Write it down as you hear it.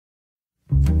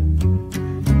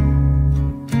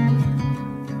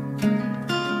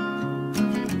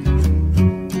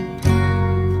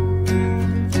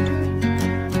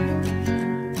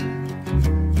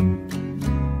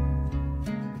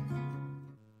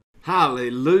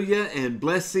Hallelujah and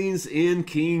blessings in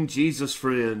King Jesus,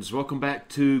 friends. Welcome back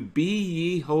to Be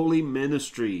Ye Holy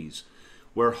Ministries,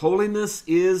 where holiness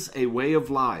is a way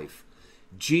of life.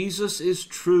 Jesus is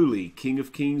truly King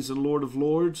of Kings and Lord of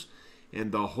Lords,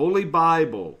 and the Holy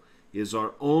Bible is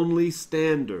our only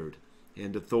standard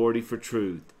and authority for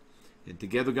truth. And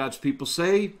together God's people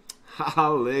say,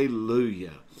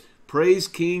 Hallelujah. Praise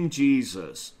King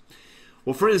Jesus.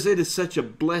 Well, friends, it is such a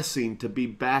blessing to be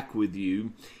back with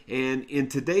you. And in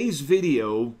today's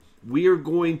video, we are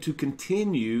going to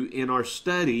continue in our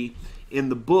study in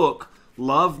the book,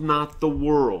 Love Not the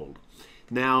World.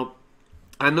 Now,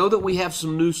 I know that we have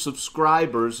some new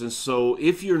subscribers, and so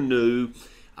if you're new,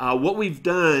 what we've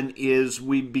done is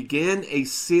we began a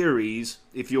series.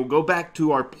 If you'll go back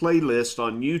to our playlist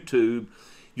on YouTube,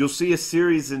 you'll see a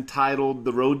series entitled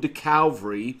The Road to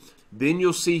Calvary. Then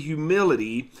you'll see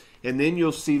Humility, and then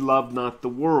you'll see Love Not the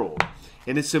World.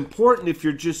 And it's important, if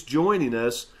you're just joining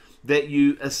us, that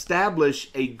you establish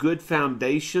a good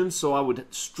foundation. So I would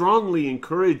strongly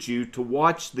encourage you to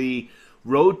watch the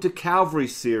Road to Calvary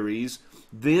series,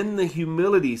 then the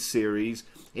Humility series,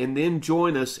 and then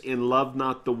join us in Love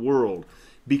Not the World,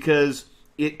 because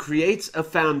it creates a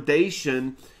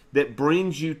foundation that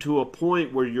brings you to a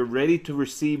point where you're ready to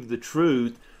receive the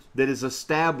truth that is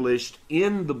established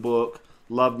in the book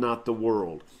Love Not the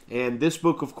World. And this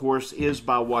book, of course, is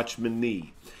by Watchman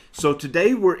Nee. So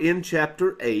today we're in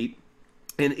chapter 8,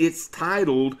 and it's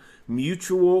titled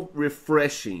Mutual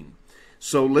Refreshing.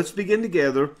 So let's begin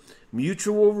together.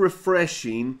 Mutual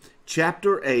Refreshing,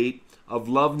 chapter 8 of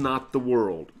Love Not the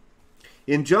World.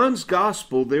 In John's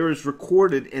Gospel, there is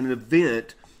recorded an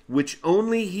event which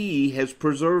only he has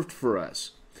preserved for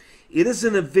us. It is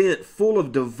an event full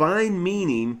of divine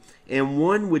meaning and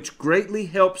one which greatly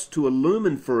helps to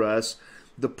illumine for us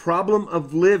the problem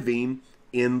of living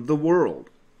in the world.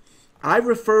 I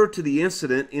refer to the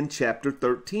incident in chapter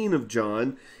 13 of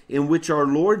John, in which our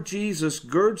Lord Jesus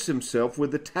girds himself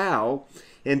with a towel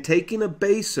and, taking a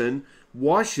basin,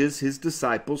 washes his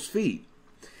disciples' feet.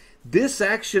 This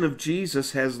action of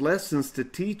Jesus has lessons to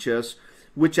teach us,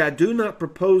 which I do not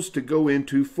propose to go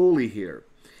into fully here.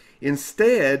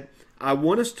 Instead, I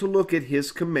want us to look at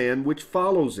his command which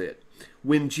follows it,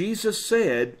 when Jesus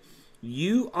said,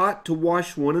 "You ought to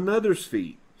wash one another's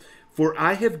feet, for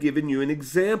I have given you an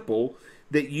example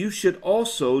that you should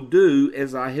also do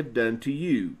as I have done to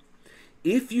you.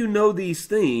 If you know these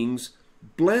things,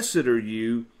 blessed are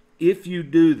you if you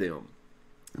do them."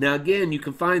 Now again, you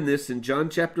can find this in John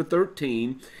chapter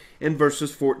 13 and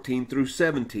verses 14 through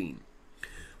 17.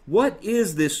 What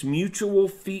is this mutual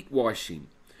feet washing?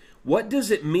 What does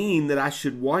it mean that I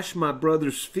should wash my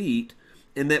brother's feet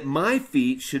and that my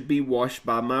feet should be washed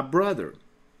by my brother?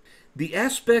 The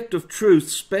aspect of truth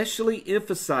specially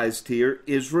emphasized here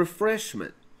is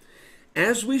refreshment.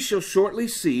 As we shall shortly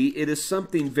see, it is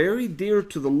something very dear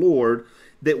to the Lord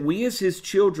that we as his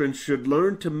children should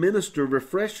learn to minister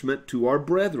refreshment to our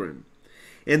brethren,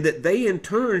 and that they in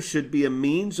turn should be a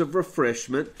means of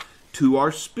refreshment to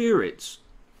our spirits.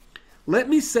 Let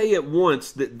me say at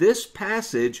once that this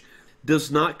passage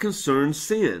does not concern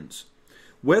sins.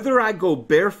 Whether I go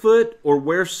barefoot or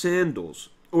wear sandals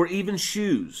or even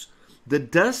shoes, the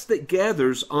dust that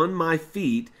gathers on my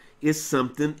feet is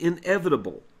something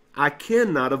inevitable. I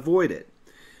cannot avoid it.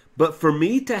 But for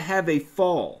me to have a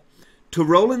fall, to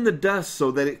roll in the dust so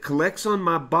that it collects on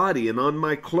my body and on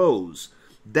my clothes,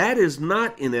 that is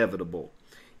not inevitable.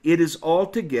 It is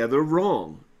altogether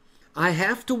wrong. I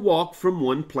have to walk from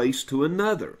one place to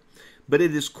another, but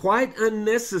it is quite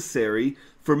unnecessary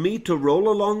for me to roll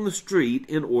along the street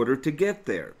in order to get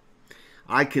there.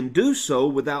 I can do so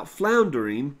without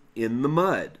floundering in the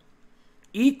mud.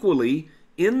 Equally,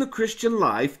 in the Christian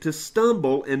life, to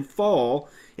stumble and fall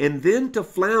and then to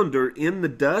flounder in the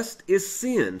dust is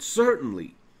sin,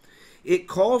 certainly. It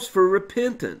calls for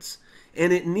repentance,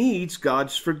 and it needs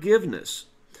God's forgiveness.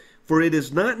 For it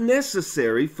is not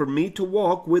necessary for me to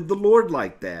walk with the Lord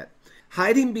like that,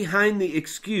 hiding behind the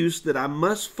excuse that I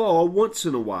must fall once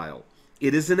in a while.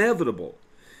 It is inevitable.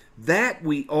 That,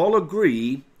 we all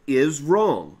agree, is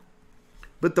wrong.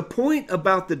 But the point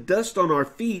about the dust on our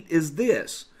feet is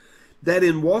this, that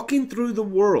in walking through the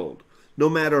world, no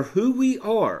matter who we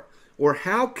are or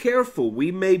how careful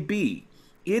we may be,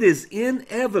 it is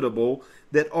inevitable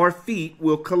that our feet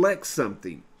will collect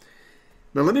something.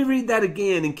 Now let me read that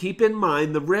again, and keep in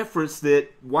mind the reference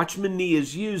that Watchman Nee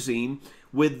is using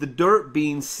with the dirt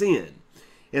being sin.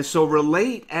 And so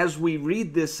relate as we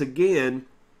read this again,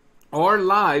 our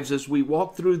lives as we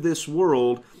walk through this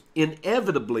world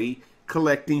inevitably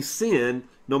collecting sin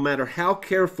no matter how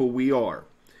careful we are.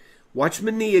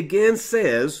 Watchman Nee again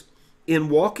says, In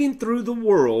walking through the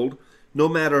world, no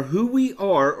matter who we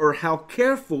are or how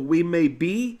careful we may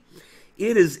be,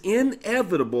 it is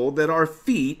inevitable that our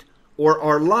feet or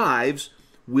our lives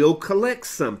will collect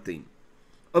something.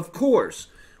 Of course,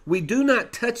 we do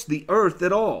not touch the earth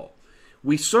at all.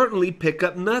 We certainly pick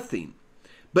up nothing.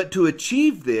 But to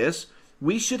achieve this,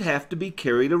 we should have to be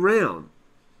carried around.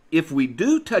 If we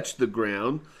do touch the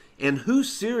ground, and who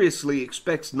seriously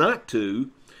expects not to,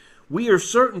 we are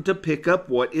certain to pick up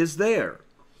what is there.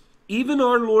 Even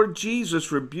our Lord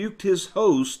Jesus rebuked his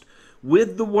host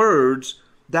with the words,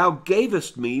 "Thou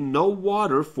gavest me no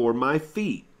water for my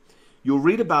feet." You'll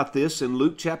read about this in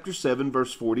Luke chapter 7,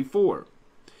 verse 44.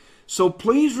 So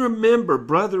please remember,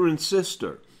 brother and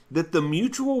sister, that the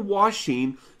mutual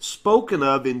washing spoken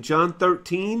of in John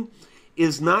 13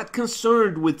 is not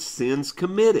concerned with sins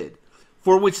committed,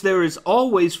 for which there is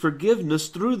always forgiveness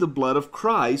through the blood of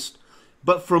Christ,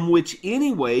 but from which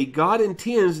anyway God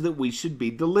intends that we should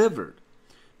be delivered.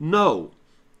 No,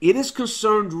 it is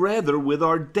concerned rather with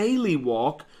our daily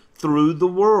walk through the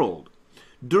world,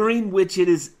 during which it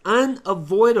is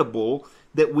unavoidable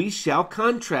that we shall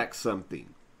contract something.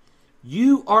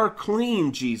 You are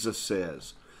clean, Jesus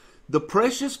says. The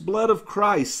precious blood of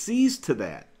Christ sees to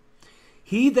that.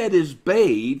 He that is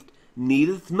bathed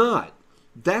needeth not.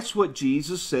 That's what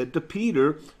Jesus said to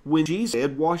Peter when Jesus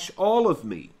said, "Wash all of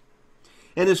me."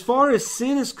 And as far as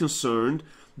sin is concerned,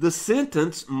 the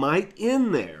sentence might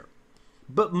end there.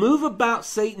 But move about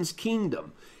Satan's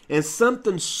kingdom, and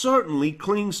something certainly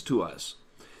clings to us.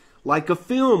 Like a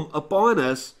film upon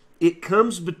us, it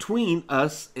comes between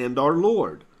us and our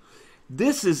Lord.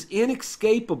 This is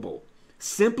inescapable,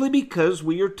 simply because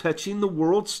we are touching the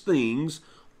world's things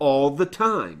all the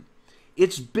time.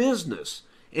 Its business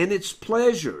and its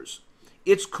pleasures,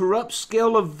 its corrupt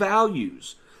scale of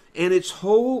values, and its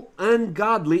whole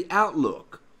ungodly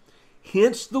outlook.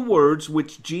 Hence the words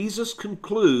which Jesus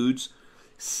concludes,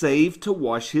 "Save to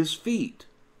wash his feet."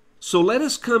 So let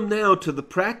us come now to the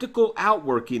practical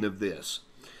outworking of this.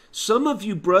 Some of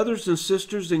you brothers and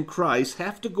sisters in Christ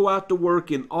have to go out to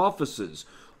work in offices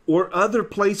or other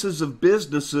places of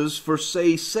businesses for,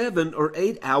 say, 7 or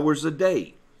 8 hours a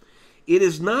day. It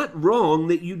is not wrong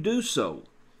that you do so.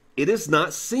 It is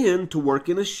not sin to work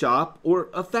in a shop or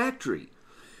a factory.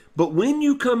 But when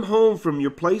you come home from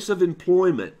your place of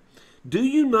employment, do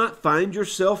you not find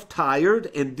yourself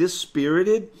tired and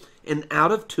dispirited and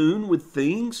out of tune with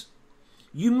things?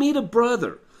 You meet a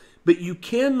brother, but you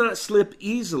cannot slip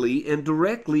easily and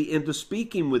directly into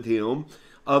speaking with him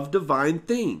of divine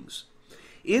things.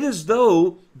 It is as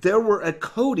though there were a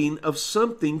coating of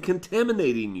something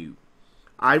contaminating you.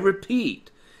 I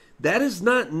repeat, that is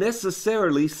not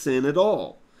necessarily sin at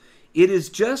all. It is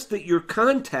just that your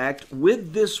contact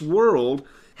with this world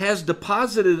has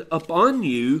deposited upon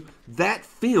you that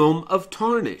film of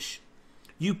tarnish.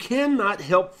 You cannot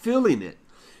help feeling it,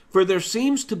 for there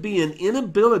seems to be an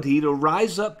inability to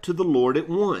rise up to the Lord at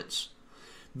once.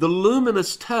 The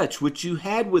luminous touch which you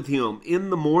had with him in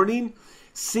the morning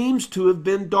seems to have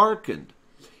been darkened.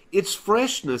 Its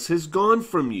freshness has gone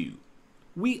from you.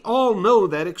 We all know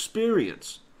that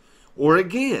experience. Or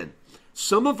again,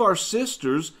 some of our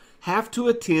sisters have to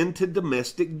attend to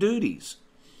domestic duties.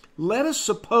 Let us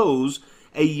suppose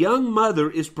a young mother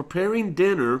is preparing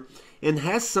dinner and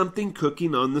has something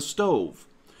cooking on the stove.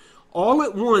 All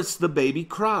at once the baby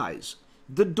cries,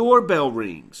 the doorbell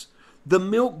rings, the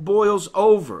milk boils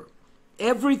over.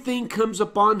 Everything comes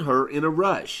upon her in a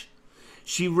rush.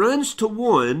 She runs to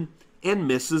one and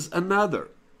misses another.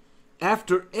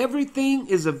 After everything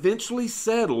is eventually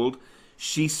settled,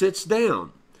 she sits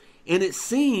down, and it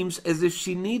seems as if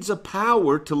she needs a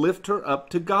power to lift her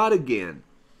up to God again.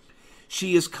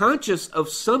 She is conscious of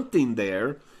something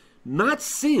there, not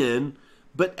sin,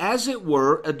 but as it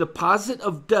were a deposit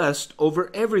of dust over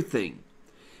everything.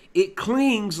 It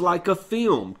clings like a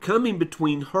film coming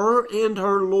between her and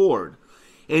her Lord,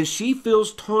 and she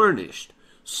feels tarnished,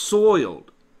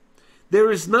 soiled.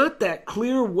 There is not that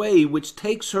clear way which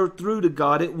takes her through to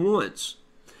God at once.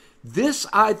 This,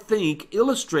 I think,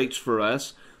 illustrates for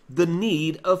us the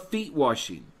need of feet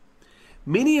washing.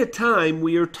 Many a time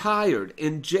we are tired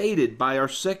and jaded by our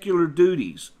secular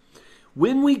duties.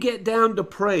 When we get down to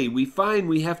pray, we find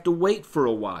we have to wait for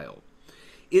a while.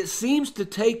 It seems to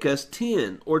take us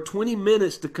 10 or 20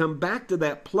 minutes to come back to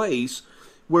that place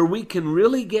where we can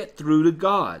really get through to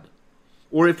God.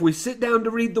 Or if we sit down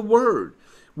to read the Word,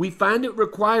 we find it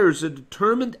requires a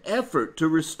determined effort to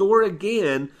restore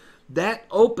again that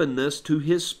openness to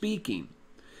His speaking.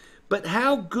 But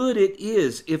how good it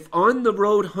is if on the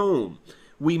road home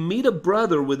we meet a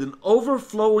brother with an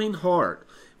overflowing heart,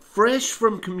 fresh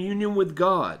from communion with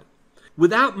God.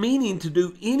 Without meaning to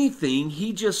do anything,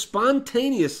 he just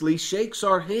spontaneously shakes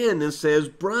our hand and says,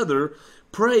 "Brother,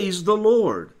 praise the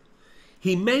Lord."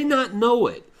 He may not know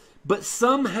it, but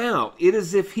somehow it is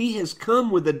as if he has come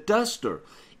with a duster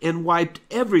and wiped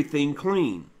everything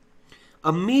clean.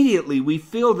 Immediately we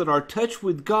feel that our touch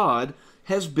with God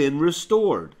has been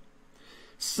restored.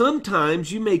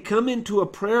 Sometimes you may come into a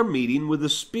prayer meeting with a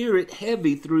spirit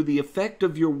heavy through the effect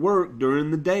of your work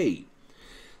during the day.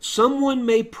 Someone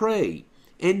may pray,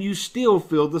 and you still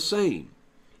feel the same.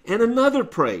 And another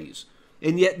prays,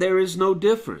 and yet there is no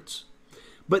difference.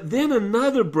 But then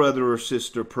another brother or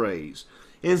sister prays,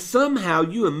 and somehow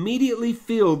you immediately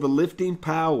feel the lifting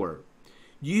power.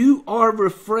 You are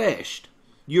refreshed.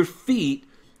 Your feet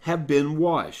have been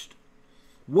washed.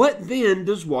 What then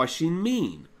does washing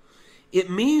mean? It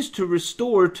means to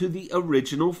restore to the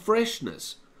original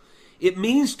freshness. It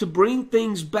means to bring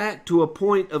things back to a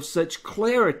point of such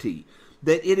clarity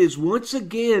that it is once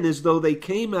again as though they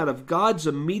came out of God's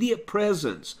immediate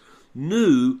presence,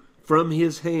 new from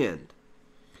His hand.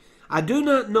 I do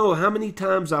not know how many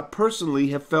times I personally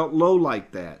have felt low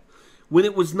like that, when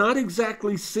it was not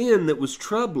exactly sin that was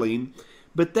troubling,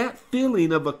 but that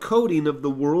feeling of a coating of the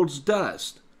world's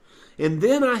dust. And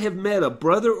then I have met a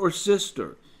brother or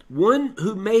sister, one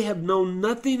who may have known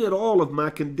nothing at all of my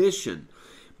condition,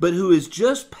 but who has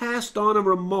just passed on a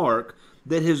remark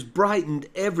that has brightened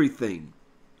everything.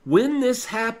 When this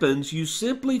happens, you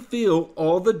simply feel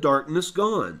all the darkness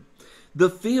gone, the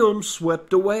film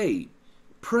swept away.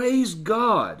 Praise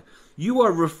God! You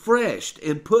are refreshed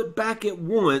and put back at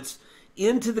once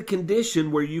into the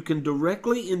condition where you can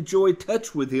directly enjoy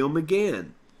touch with Him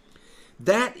again.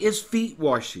 That is feet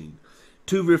washing.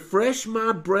 To refresh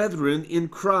my brethren in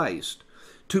Christ,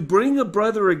 to bring a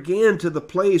brother again to the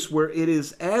place where it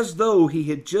is as though he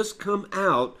had just come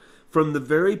out from the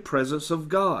very presence of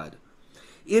God.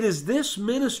 It is this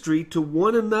ministry to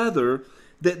one another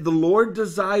that the Lord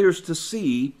desires to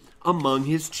see among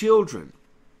His children.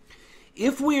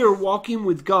 If we are walking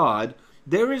with God,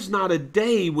 there is not a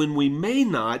day when we may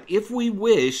not, if we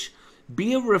wish,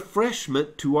 be a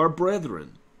refreshment to our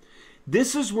brethren.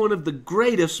 This is one of the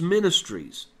greatest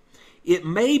ministries. It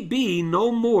may be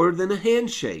no more than a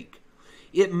handshake.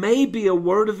 It may be a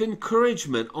word of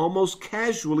encouragement almost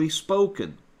casually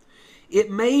spoken. It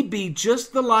may be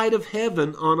just the light of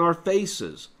heaven on our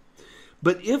faces.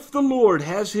 But if the Lord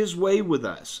has His way with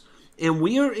us, and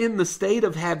we are in the state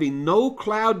of having no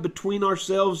cloud between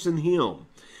ourselves and Him,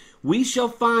 we shall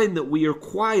find that we are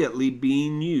quietly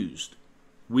being used.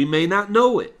 We may not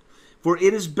know it, for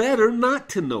it is better not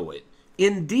to know it.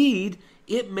 Indeed,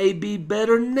 it may be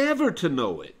better never to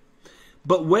know it.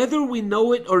 But whether we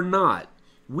know it or not,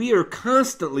 we are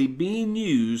constantly being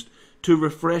used to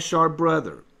refresh our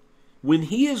brother. When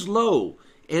he is low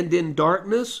and in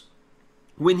darkness,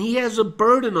 when he has a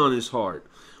burden on his heart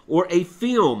or a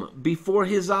film before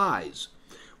his eyes,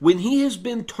 when he has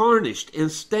been tarnished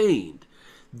and stained,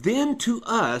 then to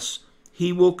us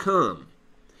he will come.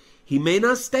 He may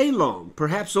not stay long,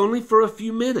 perhaps only for a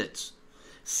few minutes.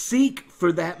 Seek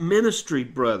for that ministry,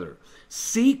 brother.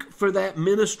 Seek for that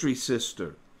ministry,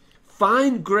 sister.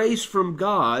 Find grace from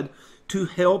God to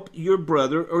help your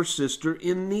brother or sister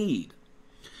in need.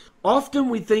 Often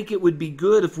we think it would be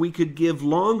good if we could give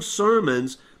long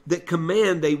sermons that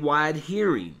command a wide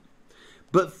hearing.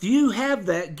 But few have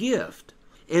that gift,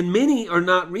 and many are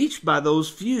not reached by those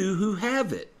few who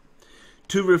have it.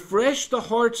 To refresh the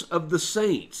hearts of the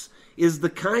saints is the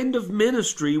kind of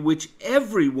ministry which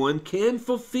everyone can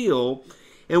fulfill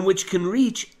and which can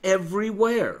reach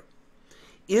everywhere.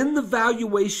 In the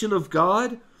valuation of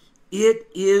God, it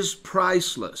is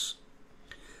priceless.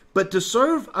 But to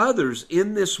serve others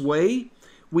in this way,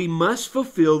 we must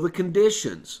fulfill the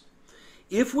conditions.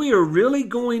 If we are really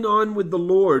going on with the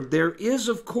Lord, there is,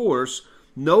 of course,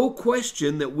 no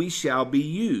question that we shall be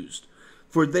used,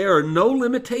 for there are no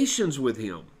limitations with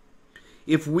Him.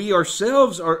 If we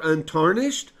ourselves are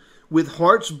untarnished, with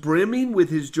hearts brimming with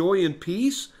His joy and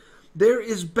peace, there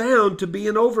is bound to be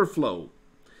an overflow.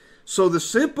 So the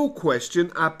simple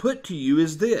question I put to you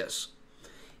is this: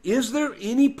 is there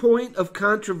any point of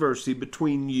controversy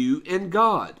between you and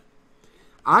God?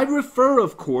 I refer,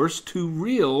 of course, to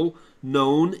real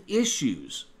known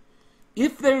issues.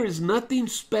 If there is nothing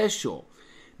special,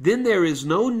 then there is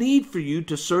no need for you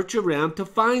to search around to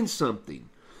find something.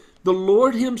 The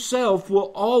Lord Himself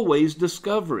will always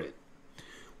discover it.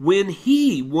 When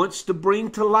He wants to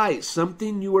bring to light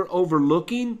something you are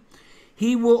overlooking,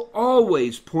 He will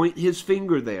always point His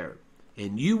finger there,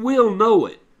 and you will know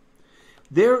it.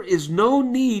 There is no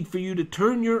need for you to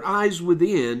turn your eyes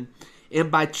within,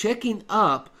 and by checking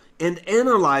up and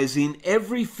analyzing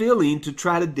every feeling to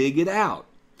try to dig it out.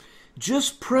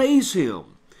 Just praise Him.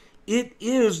 It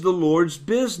is the Lord's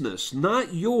business,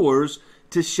 not yours,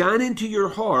 to shine into your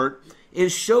heart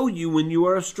and show you when you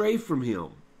are astray from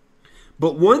Him.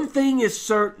 But one thing is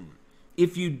certain.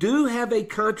 If you do have a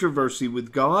controversy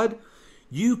with God,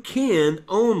 you can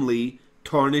only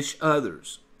tarnish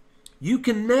others. You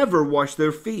can never wash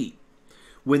their feet.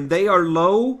 When they are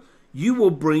low, you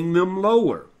will bring them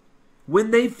lower.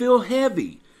 When they feel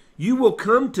heavy, you will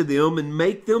come to them and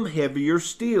make them heavier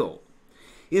still.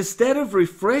 Instead of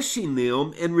refreshing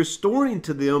them and restoring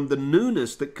to them the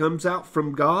newness that comes out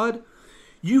from God,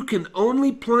 you can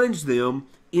only plunge them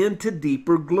into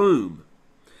deeper gloom.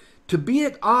 To be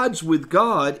at odds with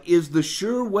God is the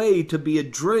sure way to be a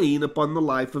drain upon the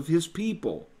life of His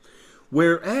people.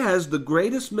 Whereas the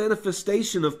greatest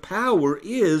manifestation of power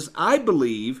is, I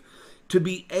believe, to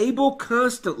be able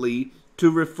constantly to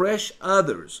refresh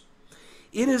others.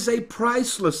 It is a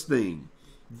priceless thing,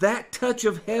 that touch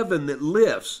of heaven that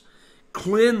lifts,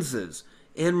 cleanses,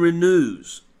 and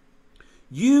renews.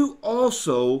 You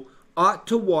also ought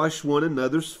to wash one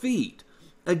another's feet.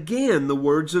 Again, the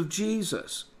words of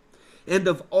Jesus. And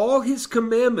of all His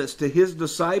commandments to His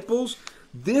disciples,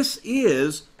 this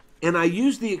is, and I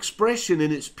use the expression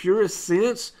in its purest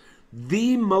sense,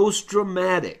 the most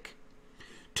dramatic.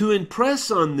 To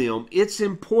impress on them its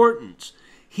importance,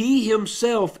 He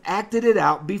Himself acted it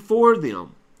out before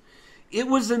them. It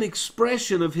was an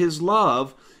expression of His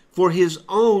love for His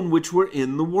own which were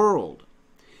in the world.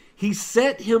 He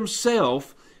set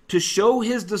Himself to show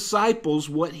His disciples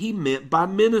what He meant by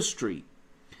ministry.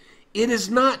 It is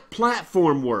not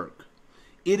platform work.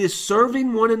 It is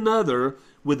serving one another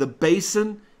with a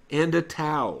basin and a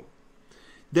towel.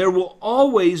 There will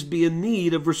always be a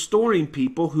need of restoring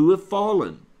people who have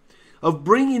fallen, of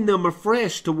bringing them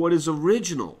afresh to what is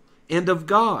original and of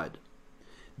God.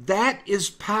 That is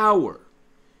power.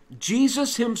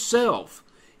 Jesus Himself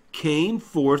came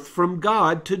forth from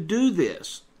God to do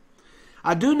this.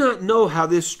 I do not know how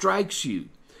this strikes you,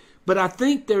 but I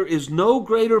think there is no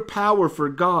greater power for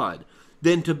God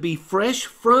than to be fresh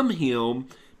from Him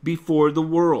before the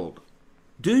world.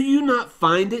 Do you not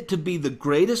find it to be the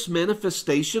greatest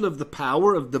manifestation of the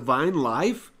power of divine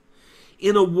life?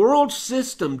 In a world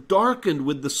system darkened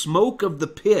with the smoke of the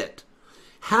pit,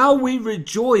 how we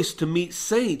rejoice to meet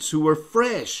saints who are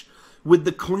fresh with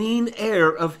the clean air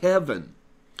of heaven.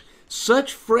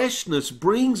 Such freshness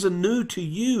brings anew to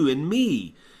you and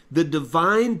me the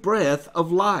divine breath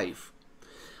of life.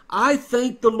 I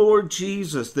thank the Lord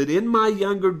Jesus that in my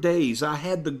younger days I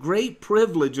had the great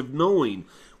privilege of knowing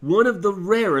one of the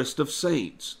rarest of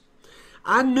saints.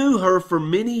 I knew her for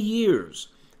many years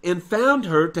and found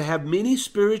her to have many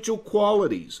spiritual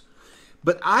qualities.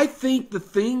 But I think the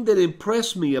thing that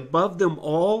impressed me above them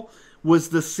all was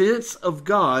the sense of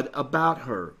God about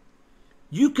her.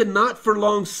 You cannot for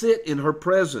long sit in her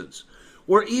presence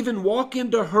or even walk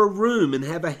into her room and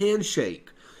have a handshake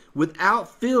without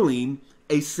feeling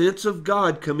a sense of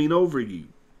God coming over you.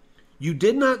 You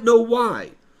did not know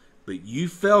why, but you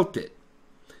felt it.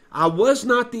 I was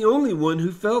not the only one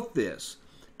who felt this.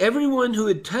 Everyone who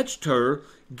had touched her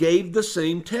gave the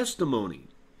same testimony.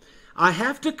 I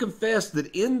have to confess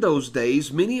that in those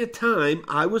days, many a time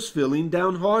I was feeling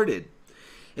downhearted,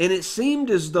 and it seemed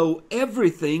as though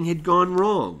everything had gone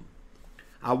wrong.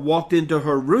 I walked into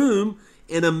her room,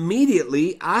 and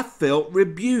immediately I felt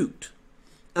rebuked.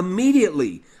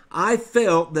 Immediately I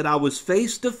felt that I was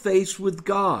face to face with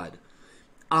God.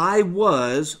 I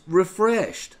was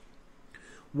refreshed.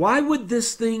 Why would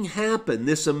this thing happen,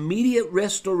 this immediate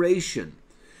restoration?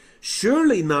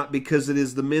 Surely not because it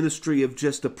is the ministry of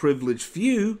just a privileged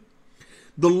few.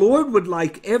 The Lord would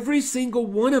like every single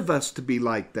one of us to be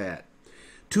like that,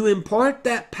 to impart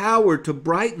that power to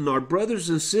brighten our brothers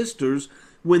and sisters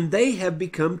when they have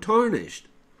become tarnished.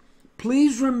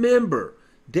 Please remember,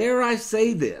 dare I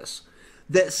say this,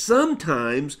 that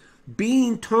sometimes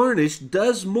being tarnished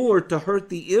does more to hurt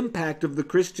the impact of the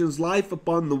Christian's life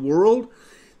upon the world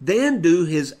than do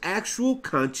his actual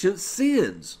conscience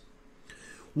sins.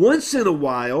 Once in a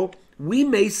while, we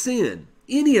may sin,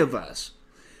 any of us.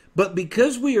 But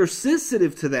because we are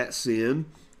sensitive to that sin,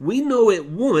 we know at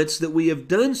once that we have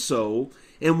done so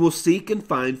and will seek and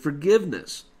find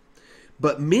forgiveness.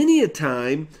 But many a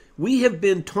time, we have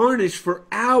been tarnished for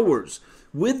hours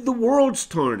with the world's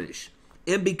tarnish.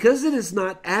 And because it is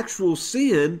not actual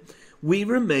sin, we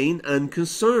remain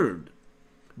unconcerned.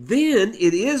 Then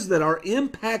it is that our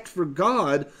impact for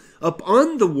God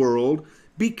upon the world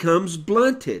becomes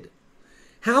blunted.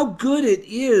 How good it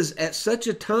is at such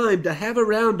a time to have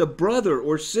around a brother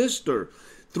or sister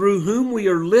through whom we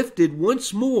are lifted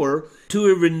once more to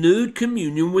a renewed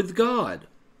communion with God.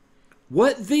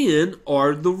 What then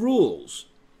are the rules?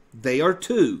 They are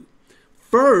two.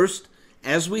 First,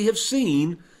 as we have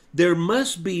seen, there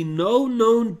must be no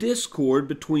known discord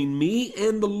between me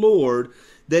and the Lord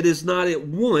that is not at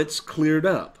once cleared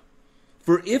up.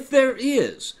 For if there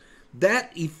is,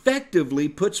 that effectively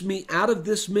puts me out of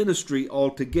this ministry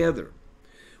altogether.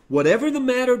 Whatever the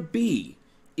matter be,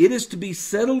 it is to be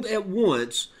settled at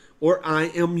once, or I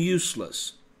am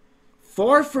useless.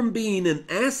 Far from being an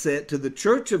asset to the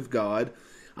church of God,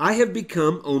 I have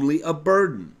become only a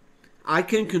burden. I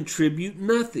can contribute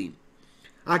nothing.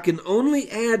 I can only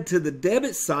add to the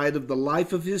debit side of the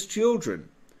life of his children.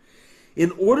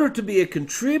 In order to be a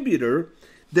contributor,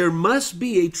 there must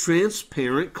be a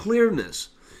transparent clearness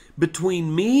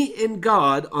between me and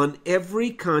God on every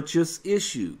conscious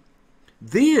issue.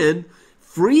 Then,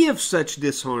 free of such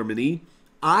disharmony,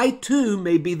 I too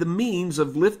may be the means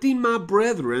of lifting my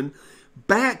brethren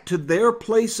back to their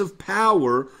place of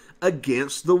power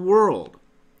against the world.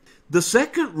 The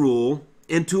second rule,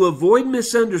 and to avoid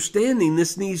misunderstanding,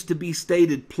 this needs to be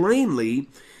stated plainly,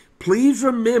 please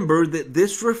remember that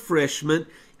this refreshment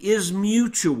is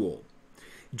mutual.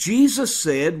 Jesus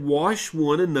said, wash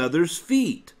one another's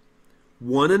feet.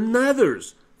 One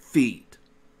another's feet.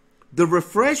 The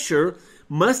refresher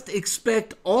must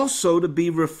expect also to be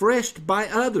refreshed by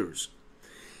others.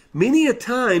 Many a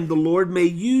time the Lord may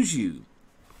use you,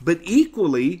 but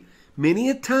equally, many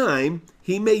a time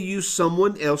he may use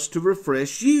someone else to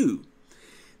refresh you.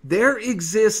 There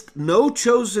exists no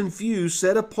chosen few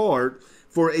set apart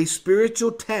for a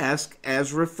spiritual task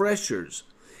as refreshers,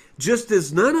 just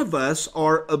as none of us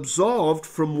are absolved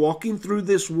from walking through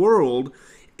this world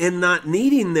and not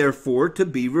needing, therefore, to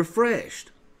be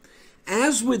refreshed.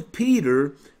 As with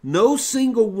Peter, no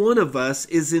single one of us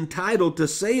is entitled to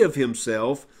say of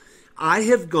himself, I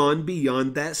have gone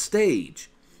beyond that stage.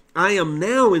 I am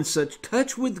now in such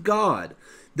touch with God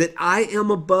that I am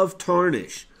above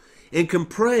tarnish and can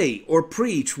pray or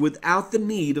preach without the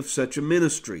need of such a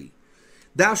ministry.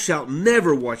 Thou shalt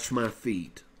never wash my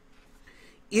feet.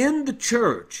 In the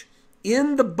church,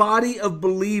 in the body of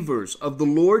believers of the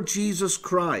Lord Jesus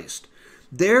Christ,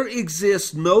 there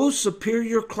exists no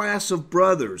superior class of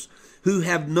brothers who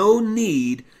have no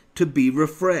need to be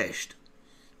refreshed.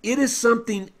 It is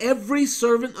something every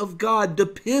servant of God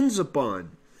depends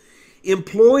upon.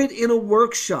 Employed in a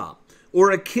workshop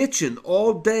or a kitchen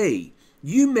all day,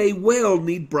 you may well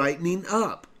need brightening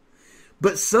up.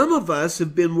 But some of us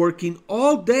have been working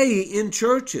all day in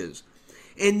churches,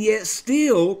 and yet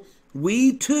still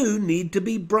we too need to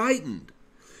be brightened.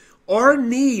 Our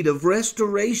need of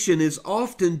restoration is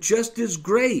often just as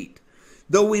great,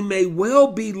 though we may well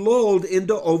be lulled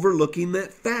into overlooking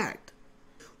that fact.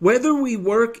 Whether we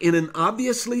work in an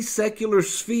obviously secular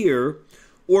sphere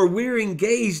or we're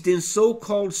engaged in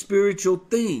so-called spiritual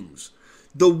things,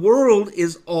 the world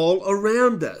is all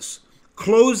around us,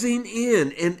 closing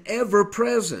in and ever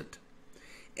present.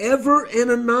 Ever and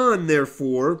anon,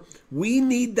 therefore, we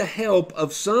need the help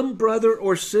of some brother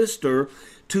or sister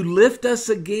to lift us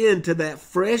again to that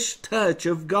fresh touch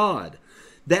of God,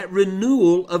 that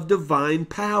renewal of divine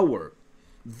power.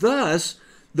 Thus,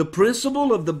 the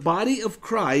principle of the body of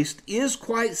Christ is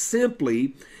quite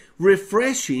simply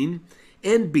refreshing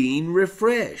and being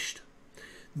refreshed.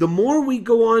 The more we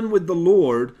go on with the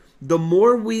Lord, the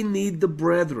more we need the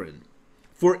brethren.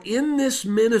 For in this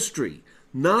ministry,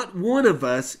 not one of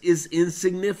us is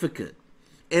insignificant,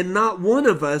 and not one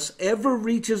of us ever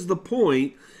reaches the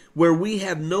point where we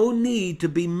have no need to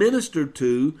be ministered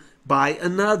to by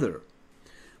another.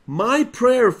 My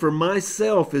prayer for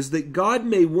myself is that God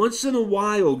may once in a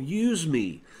while use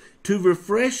me to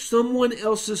refresh someone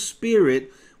else's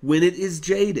spirit when it is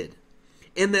jaded,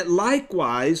 and that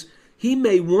likewise he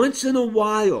may once in a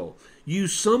while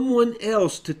use someone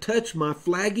else to touch my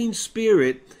flagging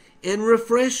spirit and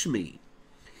refresh me.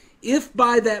 If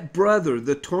by that brother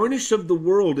the tarnish of the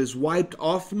world is wiped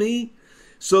off me,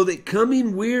 so that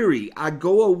coming weary I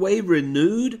go away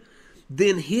renewed,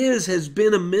 then his has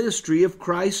been a ministry of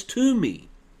Christ to me.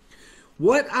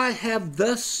 What I have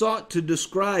thus sought to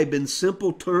describe in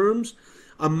simple terms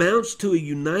amounts to a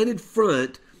united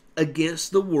front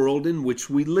against the world in which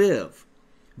we live.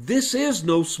 This is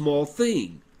no small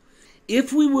thing.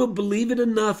 If we will believe it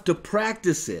enough to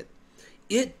practice it,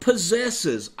 it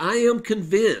possesses, I am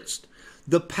convinced,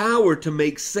 the power to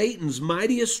make Satan's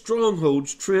mightiest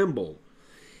strongholds tremble.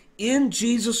 In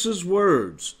Jesus'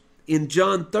 words, in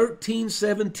John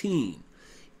 13:17,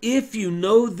 if you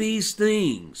know these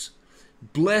things,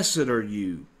 blessed are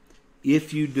you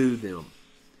if you do them.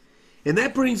 And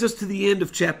that brings us to the end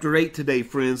of chapter 8 today,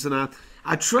 friends. And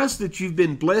I trust that you've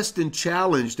been blessed and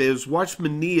challenged as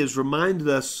Watchman Nee has reminded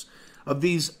us of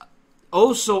these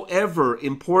oh so ever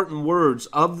important words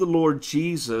of the Lord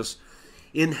Jesus,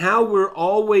 in how we're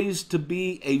always to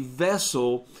be a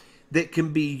vessel that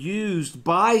can be used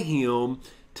by Him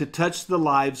to touch the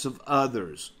lives of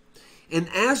others. And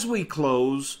as we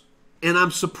close, and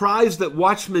I'm surprised that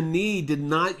Watchman Nee did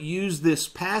not use this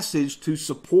passage to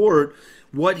support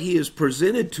what he has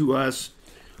presented to us,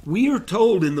 we are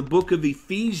told in the book of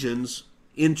Ephesians,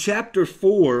 in chapter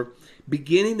 4,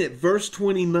 beginning at verse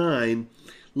 29,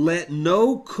 let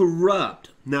no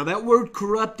corrupt, now that word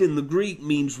corrupt in the Greek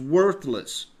means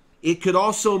worthless. It could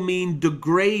also mean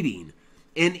degrading,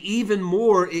 and even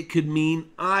more, it could mean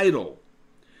idle.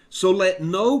 So let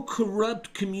no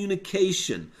corrupt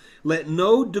communication, let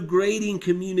no degrading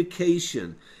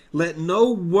communication, let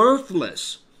no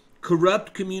worthless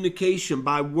corrupt communication.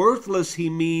 By worthless, he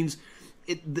means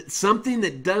something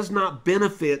that does not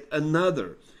benefit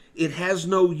another. It has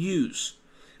no use.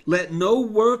 Let no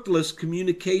worthless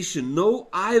communication, no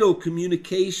idle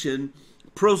communication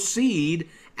proceed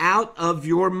out of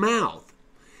your mouth.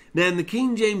 Now, in the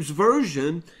King James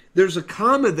Version, there's a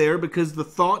comma there because the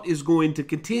thought is going to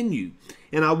continue.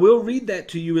 And I will read that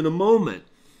to you in a moment.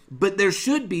 But there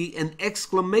should be an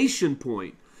exclamation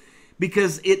point,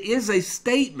 because it is a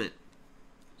statement.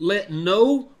 Let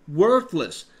no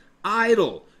worthless,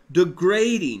 idle,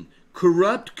 degrading,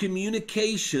 corrupt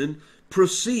communication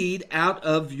proceed out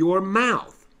of your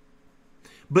mouth.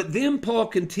 But then Paul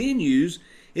continues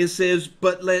and says,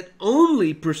 but let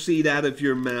only proceed out of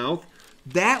your mouth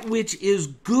that which is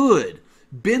good,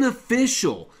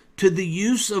 beneficial, to the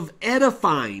use of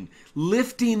edifying,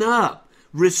 lifting up,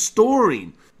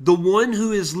 restoring the one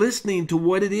who is listening to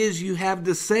what it is you have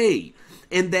to say,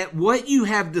 and that what you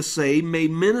have to say may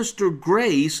minister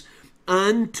grace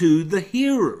unto the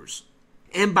hearers.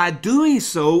 And by doing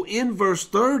so, in verse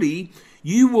 30,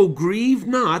 you will grieve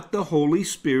not the Holy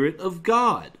Spirit of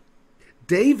God.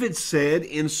 David said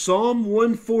in Psalm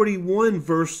 141,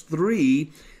 verse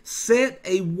 3, set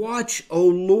a watch, O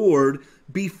Lord,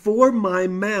 before my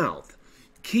mouth.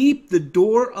 Keep the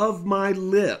door of my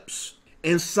lips.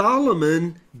 And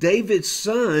Solomon, David's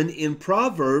son, in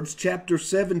Proverbs chapter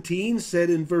 17, said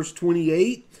in verse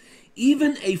 28,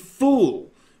 even a fool,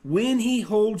 when he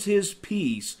holds his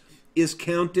peace, is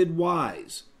counted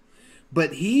wise.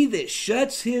 But he that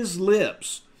shuts his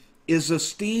lips is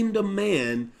esteemed a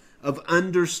man of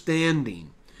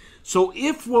understanding. So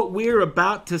if what we're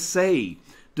about to say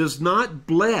does not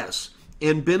bless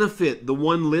and benefit the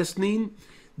one listening,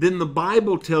 then the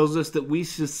Bible tells us that we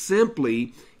should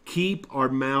simply keep our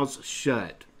mouths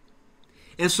shut.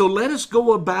 And so let us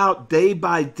go about day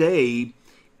by day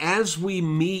as we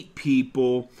meet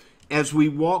people, as we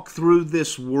walk through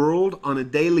this world on a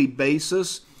daily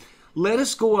basis. Let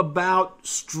us go about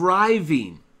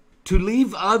striving to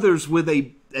leave others with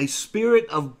a spirit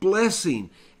of blessing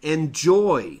and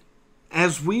joy,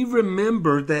 as we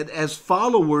remember that as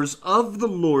followers of the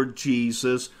Lord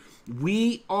Jesus,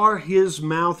 we are His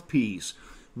mouthpiece.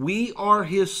 We are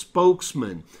His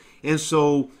spokesman. And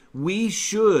so we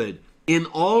should, in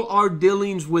all our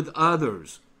dealings with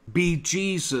others, be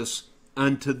Jesus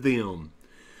unto them.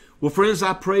 Well, friends,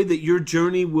 I pray that your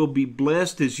journey will be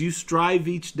blessed as you strive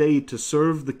each day to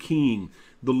serve the King,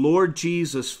 the Lord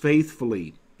Jesus,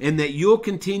 faithfully, and that you'll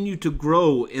continue to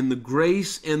grow in the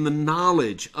grace and the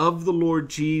knowledge of the Lord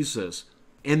Jesus,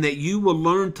 and that you will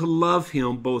learn to love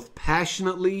Him both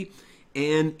passionately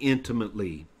and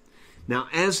intimately. Now,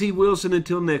 as He wills, and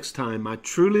until next time, I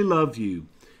truly love you.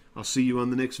 I'll see you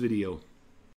on the next video.